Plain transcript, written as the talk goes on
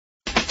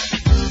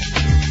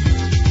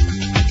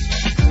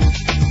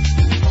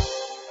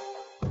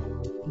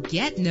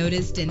Get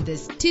noticed in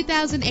this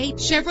 2008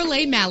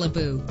 Chevrolet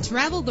Malibu.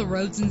 Travel the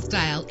roads in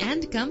style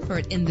and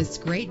comfort in this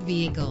great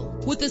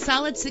vehicle. With a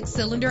solid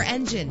 6-cylinder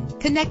engine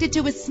connected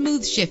to a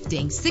smooth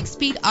shifting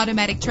 6-speed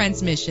automatic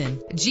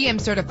transmission.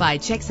 GM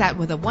Certified checks out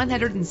with a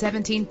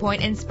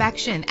 117-point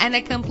inspection and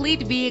a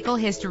complete vehicle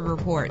history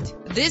report.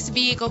 This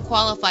vehicle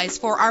qualifies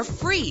for our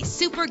free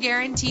Super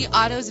Guarantee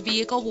Autos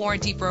Vehicle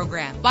Warranty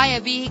Program. Buy a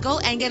vehicle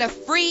and get a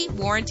free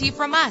warranty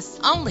from us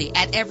only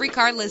at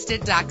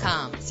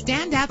everycarlisted.com.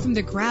 Stand out from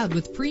the crowd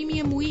with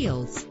premium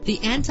wheels. The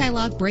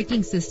anti-lock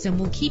braking system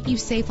will keep you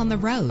safe on the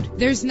road.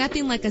 There's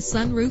nothing like a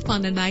sunroof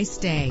on a nice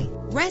day.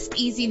 Rest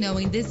easy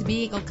knowing this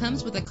vehicle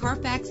comes with a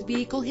Carfax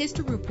Vehicle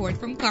History Report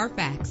from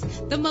Carfax,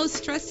 the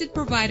most trusted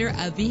provider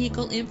of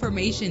vehicle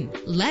information.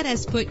 Let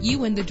us put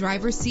you in the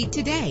driver's seat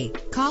today.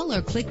 Call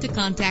or click to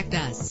contact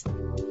us.